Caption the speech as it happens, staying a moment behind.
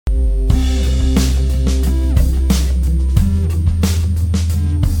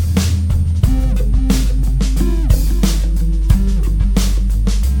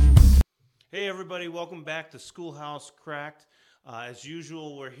everybody. Welcome back to Schoolhouse Cracked. As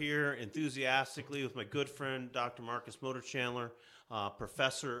usual, we're here enthusiastically with my good friend, Dr. Marcus Motorchandler,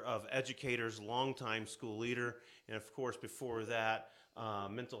 professor of educators, longtime school leader, and of course, before that,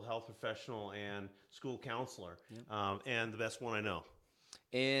 mental health professional and school counselor, and the best one I know.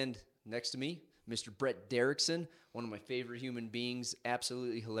 And next to me, Mr. Brett Derrickson, one of my favorite human beings,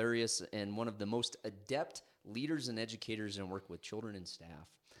 absolutely hilarious, and one of the most adept leaders and educators in work with children and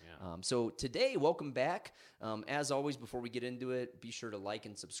staff. So today, welcome back. As always, before we get into it, be sure to like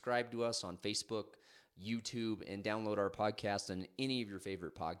and subscribe to us on Facebook, YouTube, and download our podcast on any of your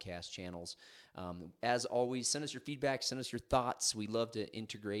favorite podcast channels. As always, send us your feedback, send us your thoughts. We love to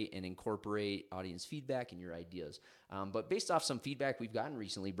integrate and incorporate audience feedback and your ideas. But based off some feedback we've gotten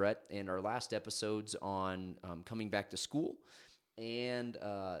recently, Brett, and our last episodes on coming back to school, and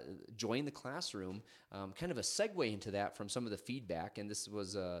join the classroom, kind of a segue into that from some of the feedback, and this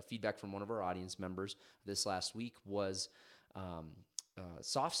was feedback from one of our audience members this last week, was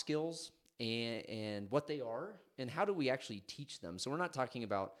soft skills and what they are and how do we actually teach them. So we're not talking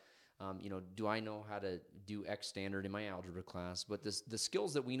about, do I know how to do X standard in my algebra class, but the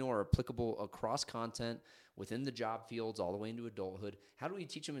skills that we know are applicable across content within the job fields all the way into adulthood. How do we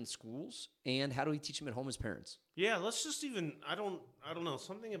teach them in schools, and how do we teach them at home as parents? Yeah, let's just even, I don't know,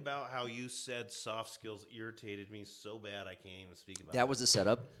 something about how you said soft skills irritated me so bad I can't even speak about it. That was a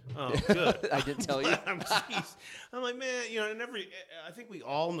setup. Oh, good. I didn't tell you. I'm like, man, I think we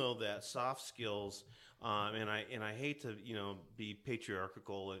all know that soft skills, and I hate to, be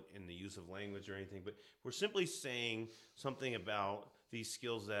patriarchal in the use of language or anything, but we're simply saying something about these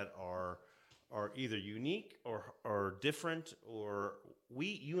skills that are either unique or different, or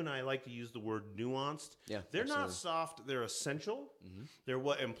you and I like to use the word nuanced. Yeah, they're absolutely. not soft. They're essential. Mm-hmm. They're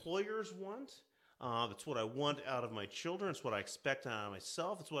what employers want. It's what I want out of my children. It's what I expect out of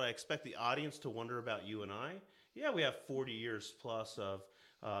myself. It's what I expect the audience to wonder about you and I. Yeah, we have 40 years plus of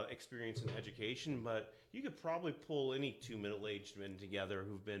experience in education, but you could probably pull any two middle-aged men together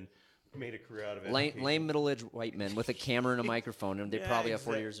who've made a career out of education. Lame middle-aged white men with a camera and a microphone, and they probably have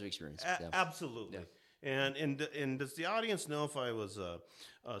 40 years of experience. Absolutely. Yeah. And does the audience know if I was a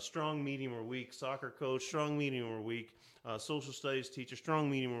strong, medium, or weak soccer coach, strong, medium, or weak social studies teacher, strong,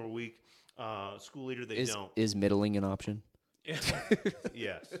 medium, or weak school leader? They don't. Is middling an option?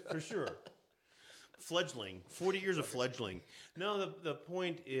 Yes, for sure. Fledgling, 40 years of fledgling. No, the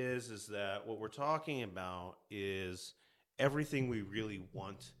point is that what we're talking about is everything we really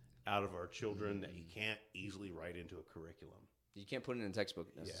want out of our children that you can't easily write into a curriculum. You can't put it in a textbook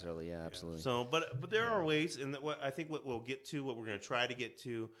necessarily. Yeah, absolutely. So, but there are ways, and I think what we're going to try to get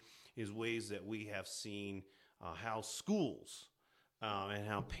to, is ways that we have seen how schools and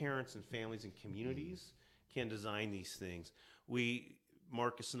how parents and families and communities can design these things.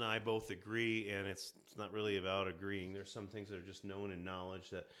 Marcus and I both agree, and it's not really about agreeing. There's some things that are just known in knowledge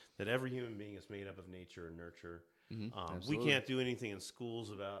that every human being is made up of nature and nurture. Mm-hmm, we can't do anything in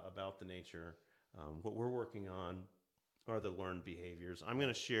schools about the nature. What we're working on are the learned behaviors. I'm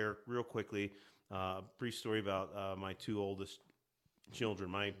going to share real quickly a brief story about my two oldest children.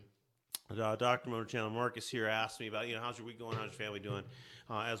 My Dr. Motorchandler Marcus here asked me about, how's your week going? How's your family doing?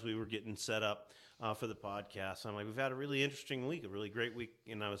 As we were getting set up for the podcast. I'm like, we've had a really interesting week, a really great week,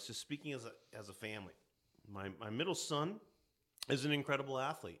 and I was just speaking as a family. My middle son is an incredible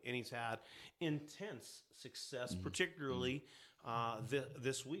athlete, and he's had intense success, particularly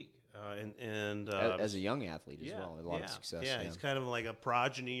this week. As a young athlete as well, a lot of success. Yeah, he's kind of like a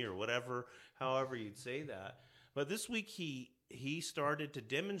progeny or whatever, however you'd say that. But this week he started to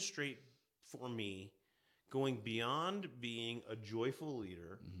demonstrate for me going beyond being a joyful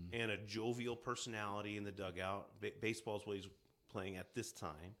leader and a jovial personality in the dugout. Baseball is what he's playing at this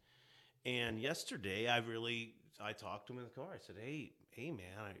time. And yesterday, I talked to him in the car. I said, hey,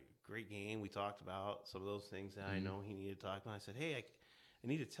 man, great game. We talked about some of those things that I know he needed to talk about. I said, hey, I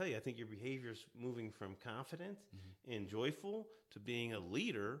need to tell you, I think your behavior is moving from confident and joyful to being a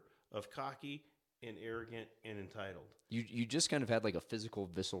leader of cocky and arrogant and entitled. You just kind of had like a physical,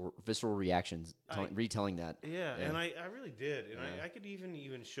 visceral reactions retelling that. Yeah, and I really did. And I could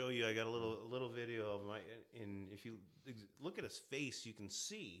even show you. I got a little video of and if you look at his face, you can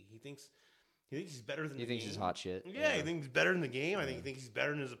see he thinks he's better than the game. He thinks he's hot shit. Yeah, he thinks he's better in the game. I think he thinks he's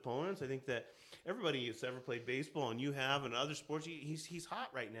better than his opponents. I think that everybody who's ever played baseball, and you have in other sports, he's hot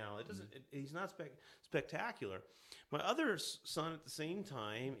right now. He's not spectacular. My other son at the same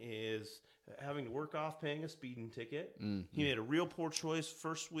time is having to work off paying a speeding ticket. Mm-hmm. He made a real poor choice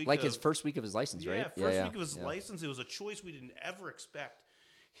first week. His first week of his license, right? Yeah, first week of his license. It was a choice we didn't ever expect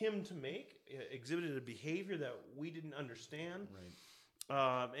him to make. Exhibited a behavior that we didn't understand.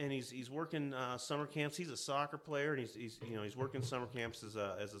 And he's working summer camps. He's a soccer player, and he's working summer camps as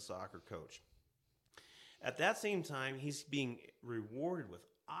a soccer coach. At that same time, he's being rewarded with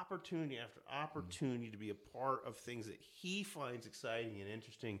opportunity after opportunity to be a part of things that he finds exciting and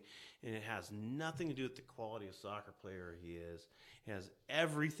interesting, and it has nothing to do with the quality of soccer player he is. It has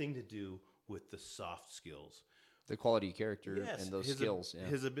everything to do with the soft skills. The quality of character Yes, and those skills. Yeah.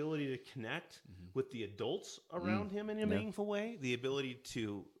 his ability to connect with the adults around him in a meaningful way, the ability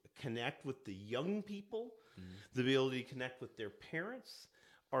to connect with the young people, the ability to connect with their parents,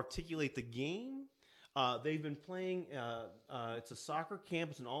 articulate the game. They've been playing, it's a soccer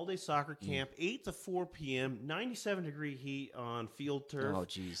camp. It's an all-day soccer camp, 8 to 4 p.m., 97-degree heat on field turf. Oh,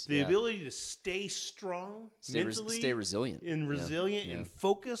 geez. The ability to stay strong mentally. Stay resilient. And resilient and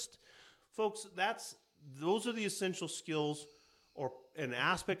focused. Folks, those are the essential skills or an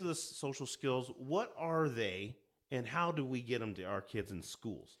aspect of the social skills. What are they, and how do we get them to our kids in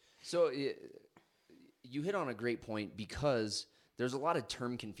schools? So you hit on a great point, because there's a lot of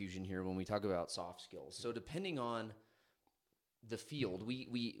term confusion here when we talk about soft skills. So depending on the field,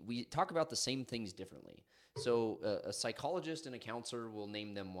 we talk about the same things differently. So a psychologist and a counselor will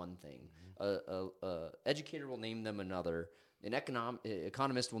name them one thing. A educator will name them another. An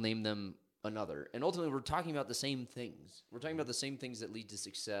economist will name them another. And ultimately, we're talking about the same things. We're talking about the same things that lead to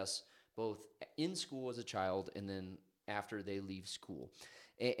success, both in school as a child and then after they leave school.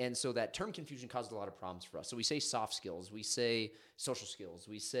 And so that term confusion caused a lot of problems for us. So we say soft skills, we say social skills,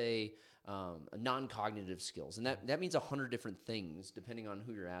 we say non-cognitive skills. And that means 100 different things depending on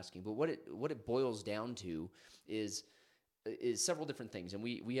who you're asking. But what it boils down to is several different things. And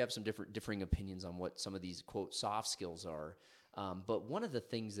we have some differing opinions on what some of these, quote, soft skills are. But one of the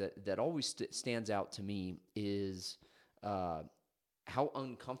things that always stands out to me is how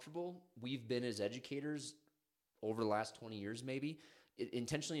uncomfortable we've been as educators over the last 20 years maybe,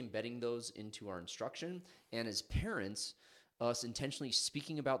 intentionally embedding those into our instruction, and as parents, us intentionally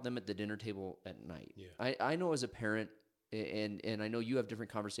speaking about them at the dinner table at night. Yeah. I know as a parent, and I know you have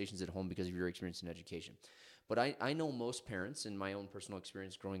different conversations at home because of your experience in education, but I know most parents, in my own personal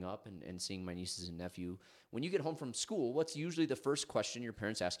experience growing up and seeing my nieces and nephew, when you get home from school, what's usually the first question your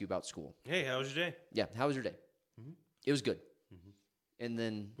parents ask you about school? Hey, how was your day? Yeah, how was your day? Mm-hmm. It was good. Mm-hmm. And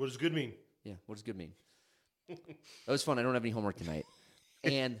then... What does good mean? Yeah, what does good mean? That was fun. I don't have any homework tonight.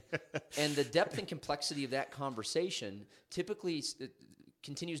 And the depth and complexity of that conversation typically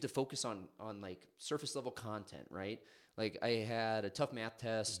continues to focus on like surface level content, right? Like I had a tough math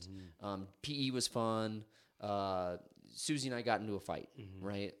test. PE was fun. Susie and I got into a fight,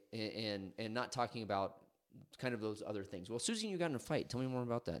 right? And not talking about kind of those other things. Well, Susie and you got in a fight. Tell me more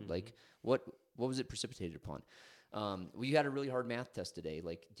about that. Like what was it precipitated upon? We had a really hard math test today.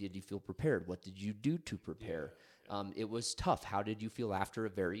 Like, did you feel prepared? What did you do to prepare? It was tough. How did you feel after a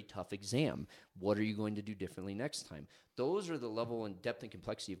very tough exam? What are you going to do differently next time? Those are the level and depth and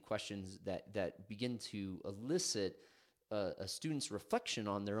complexity of questions that begin to elicit a student's reflection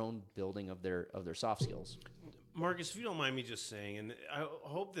on their own building of their soft skills. Marcus, if you don't mind me just saying, and I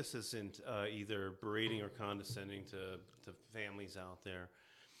hope this isn't either berating or condescending to families out there,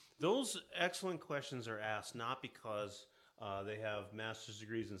 those excellent questions are asked not because they have master's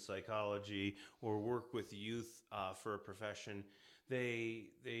degrees in psychology or work with youth for a profession. They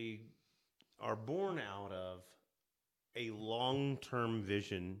are born out of a long-term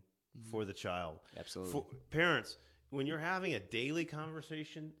vision for the child. Absolutely. For parents, when you're having a daily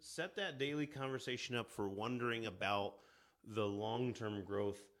conversation, set that daily conversation up for wondering about the long-term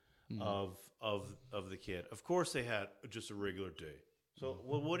growth of the kid. Of course, they had just a regular day. So,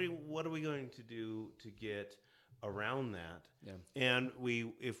 well, what are we going to do to get around that? Yeah. And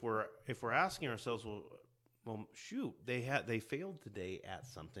if we're asking ourselves, well, shoot, they failed today at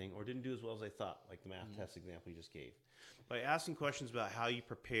something or didn't do as well as they thought, like the math test example you just gave. By asking questions about how you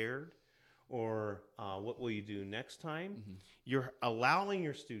prepared or what will you do next time, you're allowing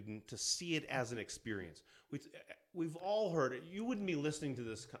your student to see it as an experience. We've all heard it. You wouldn't be listening to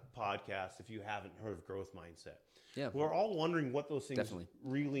this podcast if you haven't heard of growth mindset. Yeah. We're all wondering what those things Definitely.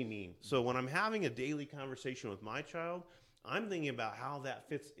 really mean. So when I'm having a daily conversation with my child, I'm thinking about how that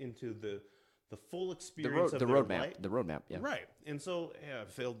fits into the full experience of their life. The roadmap, yeah. Right. And so, I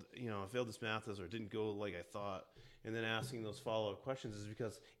failed this math test or it didn't go like I thought. And then asking those follow-up questions is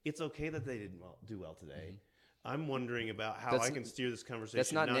because it's okay that they didn't do well today. I'm wondering about how I can steer this conversation.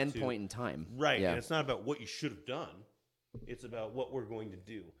 That's not an end point in time. Right. Yeah. And it's not about what you should have done. It's about what we're going to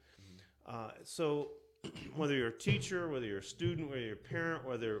do. So whether you're a teacher, whether you're a student, whether you're a parent,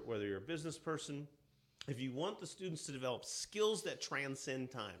 whether you're a business person, if you want the students to develop skills that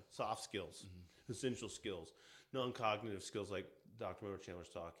transcend time, soft skills, essential skills, non-cognitive skills like Dr. Motor Chandler's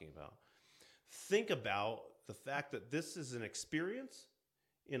talking about. Think about the fact that this is an experience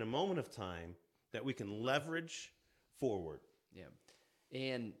in a moment of time that we can leverage forward. Yeah.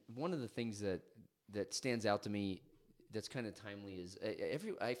 And one of the things that stands out to me that's kind of timely is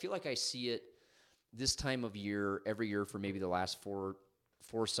I feel like I see it this time of year every year for maybe the last four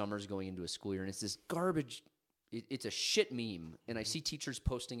summers going into a school year, and it's this garbage. It's a shit meme, and I see teachers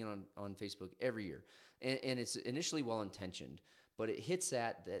posting it on Facebook every year, and it's initially well intentioned, but it hits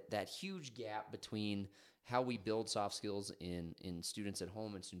that huge gap between how we build soft skills in students at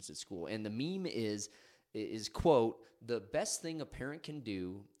home and students at school. And the meme is quote, the best thing a parent can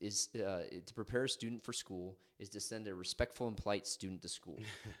do is to prepare a student for school is to send a respectful and polite student to school.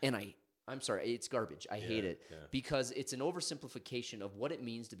 And I'm sorry, it's garbage. I hate it because it's an oversimplification of what it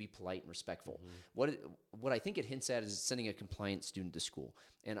means to be polite and respectful. What I think it hints at is sending a compliant student to school.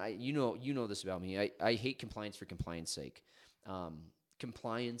 And you know this about me. I hate compliance for compliance sake.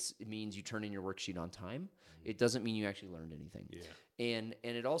 Compliance means you turn in your worksheet on time. It doesn't mean you actually learned anything. Yeah. And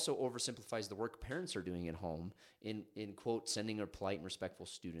it also oversimplifies the work parents are doing at home in quote, sending a polite and respectful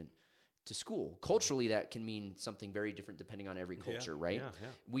student to school. Culturally, that can mean something very different depending on every culture, right?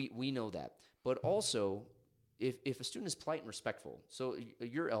 Yeah. We know that. But also, if a student is polite and respectful, so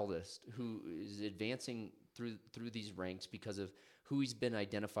your eldest who is advancing through these ranks because of who he's been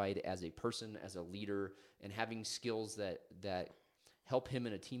identified as a person, as a leader, and having skills that help him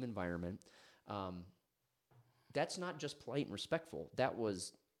in a team environment, that's not just polite and respectful. That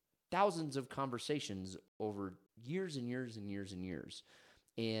was thousands of conversations over years and years and years and years.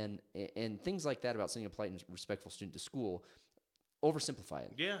 And things like that about sending a polite and respectful student to school, oversimplify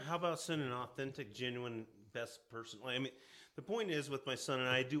it. Yeah, how about sending an authentic, genuine, best person? I mean, the point is with my son, and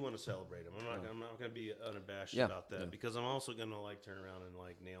I do want to celebrate him. I'm not going to be unabashed about that because I'm also going to turn around and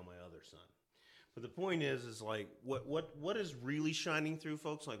nail my other son. But the point is what is really shining through,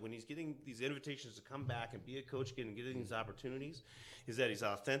 folks? Like when he's getting these invitations to come back and be a coach again and getting these opportunities, is that he's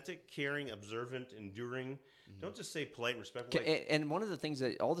authentic, caring, observant, enduring. Don't just say polite and respectful. And one of the things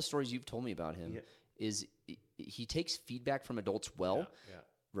that all the stories you've told me about him is he takes feedback from adults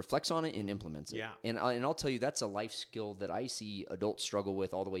reflects on it and implements it. Yeah. And I'll tell you, that's a life skill that I see adults struggle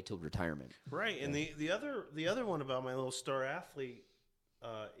with all the way till retirement. Right. Yeah. And the other one about my little star athlete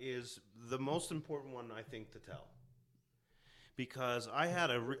is the most important one, I think, to tell. Because I had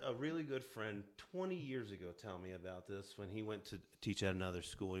a really good friend 20 years ago tell me about this when he went to teach at another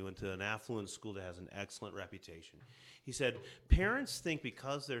school. He went to an affluent school that has an excellent reputation. He said, parents think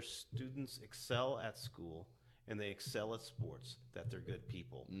because their students excel at school and they excel at sports that they're good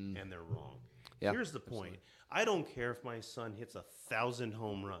people, and they're wrong. Yeah, here's the point. Absolutely. I don't care if my son hits 1,000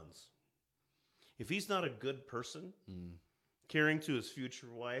 home runs. If he's not a good person, caring to his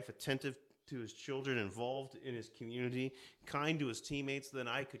future wife, attentive to his children, involved in his community, kind to his teammates, then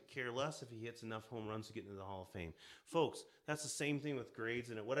I could care less if he hits enough home runs to get into the Hall of Fame. Folks, that's the same thing with grades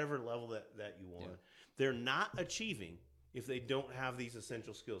and at whatever level that you want. Yeah. They're not achieving if they don't have these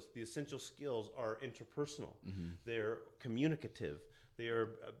essential skills. The essential skills are interpersonal. They're communicative. They are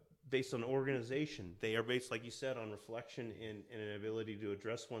based on organization. They are based, like you said, on reflection and an ability to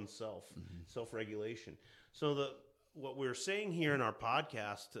address oneself, self-regulation. So what we're saying here in our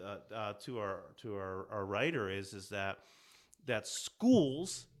podcast to our writer is that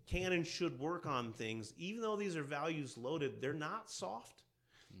schools can and should work on things, even though these are values loaded. They're not soft.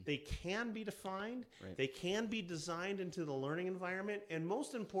 They can be defined. Right. They can be designed into the learning environment. And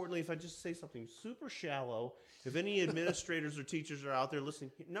most importantly, if I just say something super shallow, if any administrators or teachers are out there listening,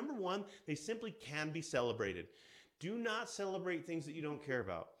 number one, they simply can be celebrated. Do not celebrate things that you don't care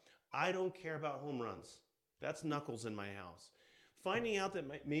about. I don't care about home runs. That's knuckles in my house. Finding out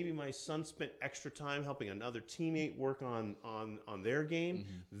that maybe my son spent extra time helping another teammate work on their game,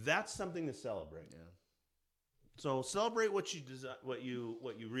 that's something to celebrate. Yeah. So celebrate what you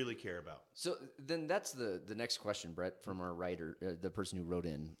really care about. So then that's the next question, Brett, from our writer, the person who wrote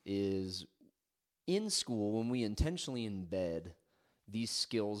in school, when we intentionally embed these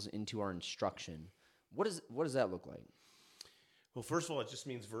skills into our instruction, what does that look like? Well, first of all, it just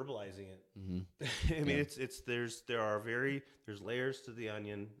means verbalizing it. I mean, there's layers to the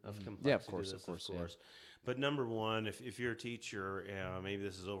onion of complexity. Yeah, of course. Yeah. But number one, if you're a teacher, maybe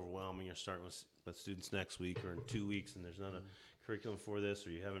this is overwhelming. You're starting with students next week or in 2 weeks, and there's not a curriculum for this,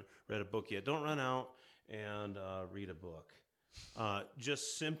 or you haven't read a book yet. Don't run out and read a book.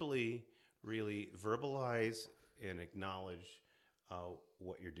 Just simply, really verbalize and acknowledge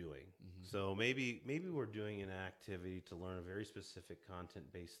what you're doing. So maybe we're doing an activity to learn a very specific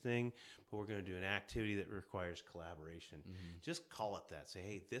content-based thing, but we're going to do an activity that requires collaboration. Just call it that. Say,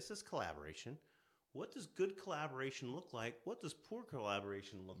 hey, this is collaboration. what does good collaboration look like? What does poor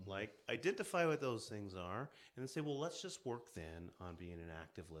collaboration look like? Identify what those things are, and then say, well, let's just work then on being an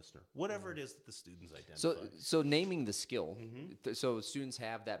active listener. Whatever it is that the students So, identify. so naming the skill. So students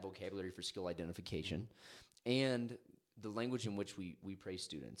have that vocabulary for skill identification, and the language in which we praise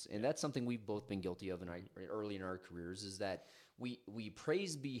students, and that's something we've both been guilty of early in our careers. Is that we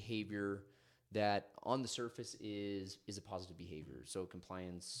praise behavior that on the surface is a positive behavior. So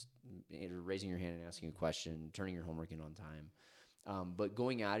compliance, raising your hand and asking a question, turning your homework in on time. But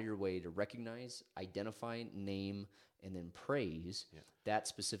going out of your way to recognize, identify, name, and then praise that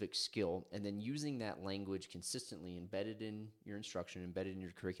specific skill, and then using that language consistently embedded in your instruction, embedded in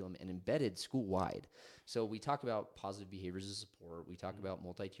your curriculum, and embedded school-wide. So we talk about positive behaviors of support. We talk about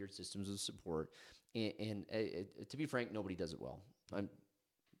multi-tiered systems of support. And to be frank, nobody does it well.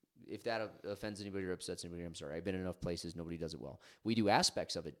 If that offends anybody or upsets anybody, I'm sorry. I've been in enough places, nobody does it well. We do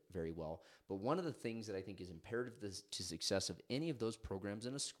aspects of it very well, but one of the things that I think is imperative to success of any of those programs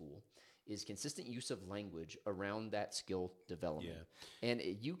in a school is consistent use of language around that skill development. Yeah. And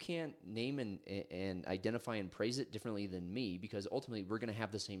you can't name and identify and praise it differently than me, because ultimately we're going to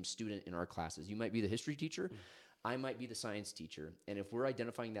have the same student in our classes. You might be the history teacher, I might be the science teacher, and if we're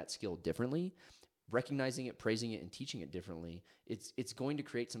identifying that skill differently, recognizing it, praising it, and teaching it differently, it's going to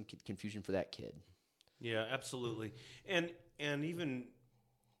create some confusion for that kid. Yeah, absolutely. And even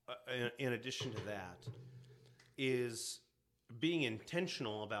in addition to that is being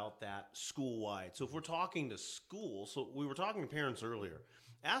intentional about that school-wide. So if we're talking to schools, so we were talking to parents earlier,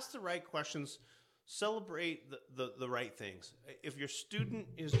 ask the right questions, celebrate the right things. If your student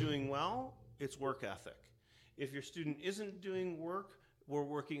is doing well, it's work ethic. If your student isn't doing work, we're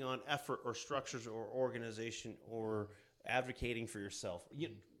working on effort or structures or organization or advocating for yourself. You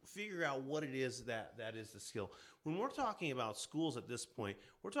figure out what it is that is the skill. When we're talking about schools at this point,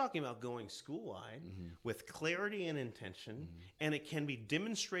 we're talking about going school-wide with clarity and intention, and it can be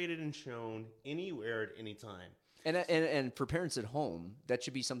demonstrated and shown anywhere at any time. And for parents at home, that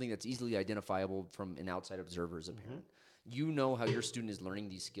should be something that's easily identifiable from an outside observer as a parent. You know how your student is learning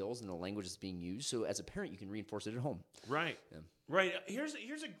these skills and the language is being used. So as a parent, you can reinforce it at home. Right. Yeah. Right. Here's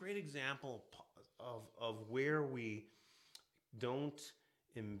a great example of where we don't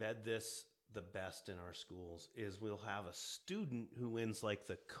embed this the best in our schools is we'll have a student who wins like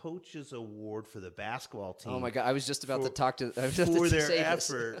the coach's award for the basketball team. Oh my God. I was just about to talk to for their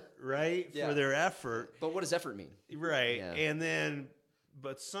effort, right? Yeah. For their effort. But what does effort mean? Right. Yeah. And then,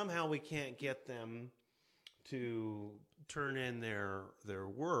 but somehow we can't get them to turn in their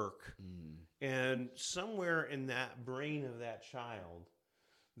work, and somewhere in that brain of that child,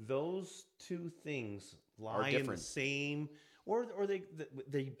 those two things lie in the same, or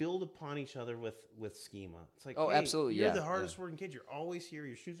they build upon each other with schema. It's like, hey, absolutely, you're the hardest working kid. You're always here.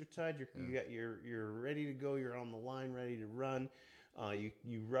 Your shoes are tied. You're ready to go. You're on the line, ready to run.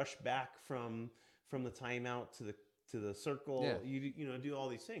 You rush back from the timeout to the circle. Yeah. You do all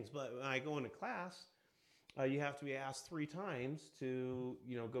these things. But when I go into class, you have to be asked 3 times to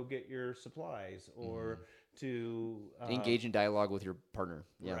go get your supplies or to engage in dialogue with your partner.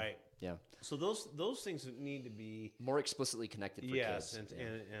 Yeah. Right. Yeah. So those things need to be more explicitly connected for kids.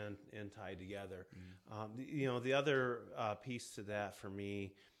 And tied together. The other piece to that for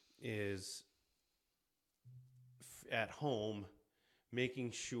me is at home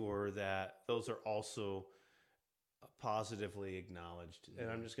making sure that those are also positively acknowledged. And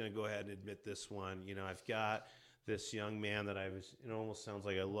I'm just going to go ahead and admit this one. I've got this young man that it almost sounds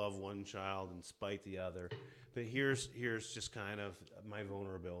like I love one child and spite the other. But here's just kind of my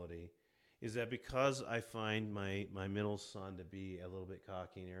vulnerability is that because I find my middle son to be a little bit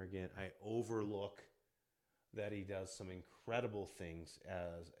cocky and arrogant, I overlook that he does some incredible things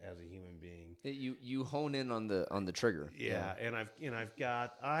as a human being. You hone in on the trigger. Yeah, and I've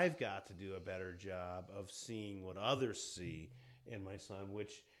got to do a better job of seeing what others see in my son,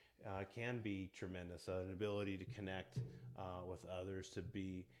 which can be tremendous. An ability to connect with others, to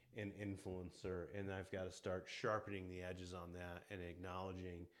be an influencer, and I've got to start sharpening the edges on that and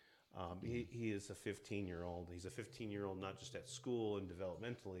acknowledging. He is a 15-year-old. He's a 15-year-old not just at school and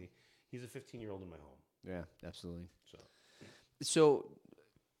developmentally. He's a 15-year-old in my home. Yeah, absolutely. So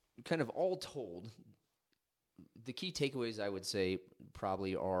kind of all told, the key takeaways I would say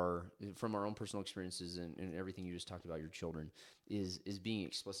probably are from our own personal experiences and everything you just talked about your children is being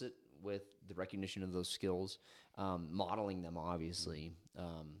explicit with the recognition of those skills, modeling them obviously.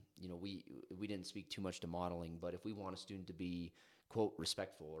 We didn't speak too much to modeling, but if we want a student to be quote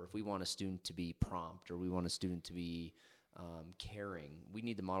respectful, or if we want a student to be prompt, or we want a student to be caring, we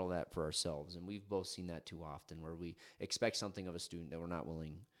need to model that for ourselves. And we've both seen that too often, where we expect something of a student that we're not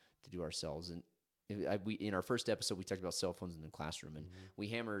willing to do ourselves. And we in our first episode we talked about cell phones in the classroom, and we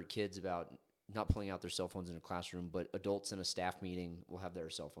hammer kids about not pulling out their cell phones in a classroom, but adults in a staff meeting will have their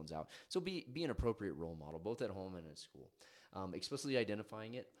cell phones out. So be an appropriate role model, both at home and at school. Explicitly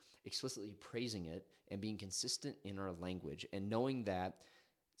identifying it, explicitly praising it, and being consistent in our language, and knowing that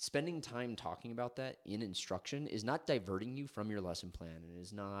spending time talking about that in instruction is not diverting you from your lesson plan, and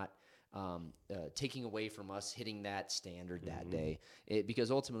is not taking away from us hitting that standard that day. Because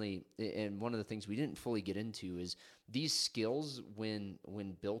ultimately, and one of the things we didn't fully get into is these skills, when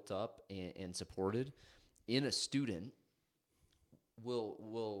built up and supported in a student,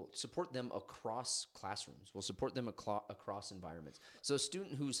 will support them across classrooms, will support them across environments. So a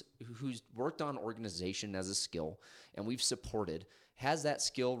student who's worked on organization as a skill, and we've supported, has that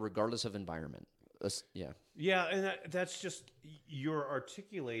skill regardless of environment. Yeah, and that's just, you're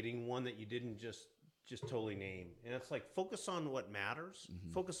articulating one that you didn't just totally name. And it's like, focus on what matters,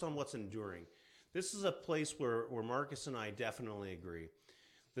 focus on what's enduring. This is a place where Marcus and I definitely agree.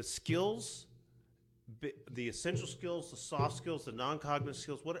 The skills, the essential skills, the soft skills, the non-cognitive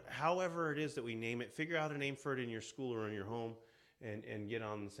skills, however it is that we name it, figure out a name for it in your school or in your home, and get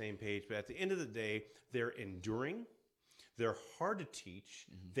on the same page. But at the end of the day, they're enduring. They're hard to teach.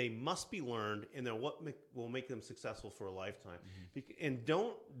 They must be learned, and they're what will make them successful for a lifetime. And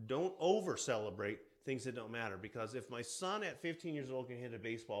don't over celebrate things that don't matter. Because if my son at 15 years old can hit a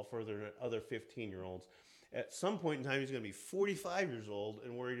baseball further than other 15-year-olds, at some point in time he's going to be 45 years old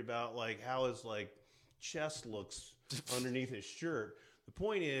and worried about like how his like chest looks underneath his shirt. The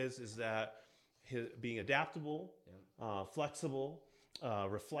point is that being adaptable, flexible,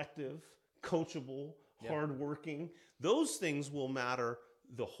 reflective, coachable, hardworking, those things will matter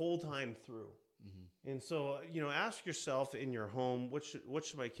the whole time through. And so, ask yourself in your home, what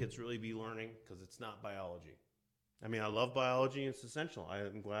should my kids really be learning? Because it's not biology. I mean, I love biology. It's essential.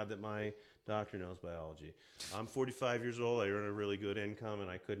 I'm glad that my doctor knows biology. I'm 45 years old. I earn a really good income,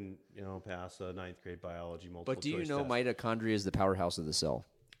 and I couldn't, pass a 9th grade biology multiple But do you choice know test. Mitochondria is the powerhouse of the cell?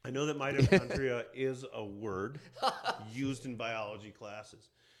 I know that mitochondria is a word used in biology classes.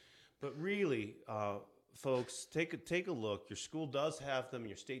 But really, folks, take a look. Your school does have them.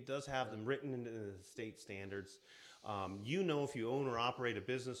 Your state does have them written into the state standards. If you own or operate a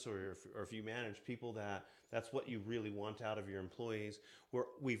business, or if you manage people, that's what you really want out of your employees.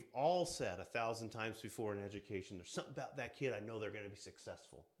 We've all said 1,000 times before in education, there's something about that kid, I know they're going to be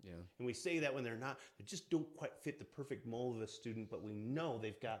successful. Yeah. And we say that when they're not, they just don't quite fit the perfect mold of a student, but we know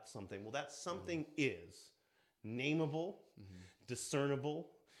they've got something. Well, that something is nameable, discernible,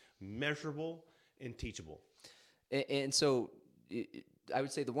 measurable, and teachable. And so I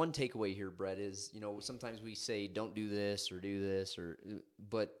would say the one takeaway here, Brett, is, sometimes we say don't do this,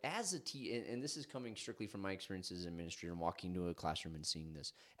 but as a and this is coming strictly from my experience as an administrator and walking into a classroom and seeing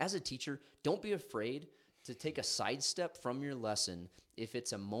this. As a teacher, don't be afraid to take a sidestep from your lesson if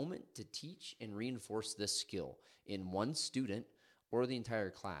it's a moment to teach and reinforce this skill in one student or the entire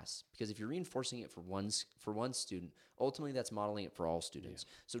class. Because if you're reinforcing it for one student, ultimately that's modeling it for all students.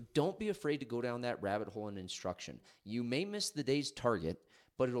 Yeah. So don't be afraid to go down that rabbit hole in instruction. You may miss the day's target,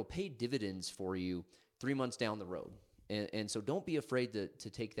 but it'll pay dividends for you 3 months down the road. And so don't be afraid to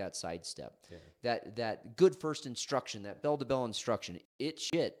take that sidestep. Yeah. That good first instruction, that bell-to-bell instruction, it's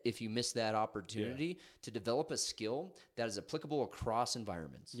shit if you miss that opportunity to develop a skill that is applicable across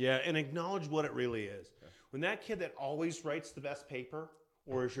environments. Yeah, and acknowledge what it really is. Yeah. When that kid that always writes the best paper,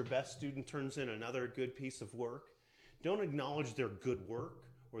 or as your best student turns in another good piece of work, don't acknowledge their good work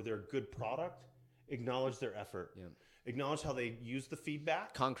or their good product. Acknowledge their effort. Yeah. Acknowledge how they use the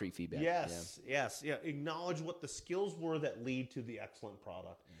feedback. Concrete feedback. Yes. Acknowledge what the skills were that lead to the excellent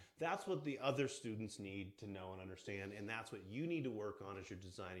product. That's what the other students need to know and understand, and that's what you need to work on as you're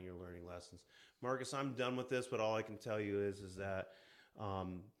designing your learning lessons. Marcus, I'm done with this, but all I can tell you is that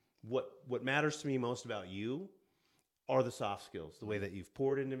what matters to me most about you are the soft skills, the way that you've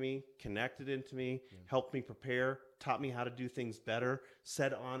poured into me, connected into me, helped me prepare, taught me how to do things better,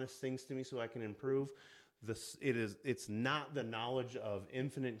 said honest things to me so I can improve. It's not the knowledge of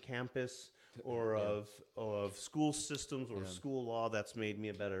infinite campus or of school systems or school law that's made me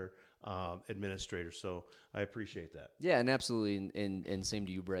a better administrator. So I appreciate that. Yeah, and absolutely. And same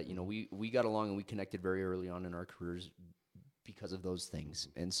to you, Brett. We got along and we connected very early on in our careers because of those things.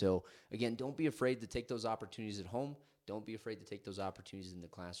 And so, again, don't be afraid to take those opportunities at home. Don't be afraid to take those opportunities in the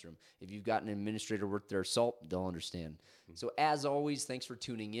classroom. If you've got an administrator worth their salt, they'll understand. So as always, thanks for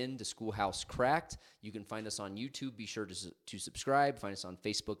tuning in to Schoolhouse Cracked. You can find us on YouTube. Be sure to subscribe. Find us on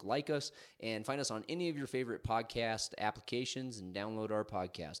Facebook, like us, and find us on any of your favorite podcast applications and download our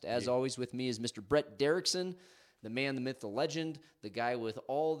podcast. As always, with me is Mr. Brett Derrickson. the man, the myth, the legend, the guy with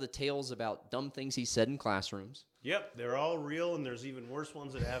all the tales about dumb things he said in classrooms. Yep, they're all real, and there's even worse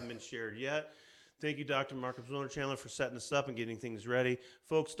ones that haven't been shared yet. Thank you, Dr. Marcus Chandler, for setting us up and getting things ready.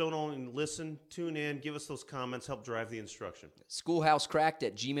 Folks, don't only listen, tune in, give us those comments, help drive the instruction.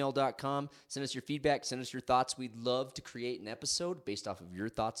 Schoolhousecracked@gmail.com. Send us your feedback, send us your thoughts. We'd love to create an episode based off of your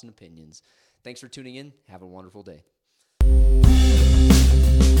thoughts and opinions. Thanks for tuning in. Have a wonderful day.